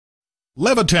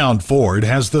Levittown Ford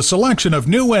has the selection of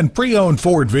new and pre-owned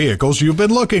Ford vehicles you've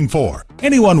been looking for.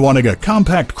 Anyone wanting a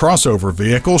compact crossover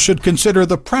vehicle should consider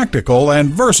the practical and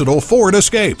versatile Ford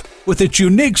Escape. With its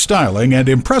unique styling and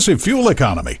impressive fuel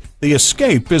economy, the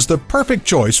Escape is the perfect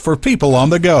choice for people on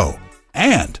the go.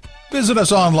 And visit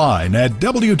us online at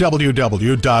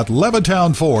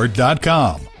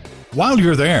www.levittownford.com. While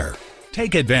you're there,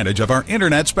 take advantage of our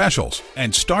internet specials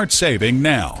and start saving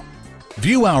now.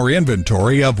 View our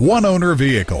inventory of one-owner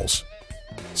vehicles.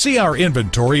 See our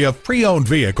inventory of pre-owned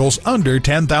vehicles under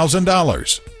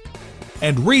 $10,000.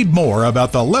 And read more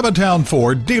about the Levittown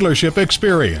Ford dealership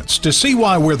experience to see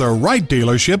why we're the right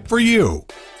dealership for you.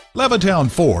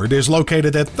 Levittown Ford is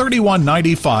located at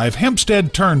 3195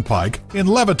 Hempstead Turnpike in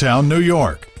Levittown, New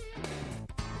York.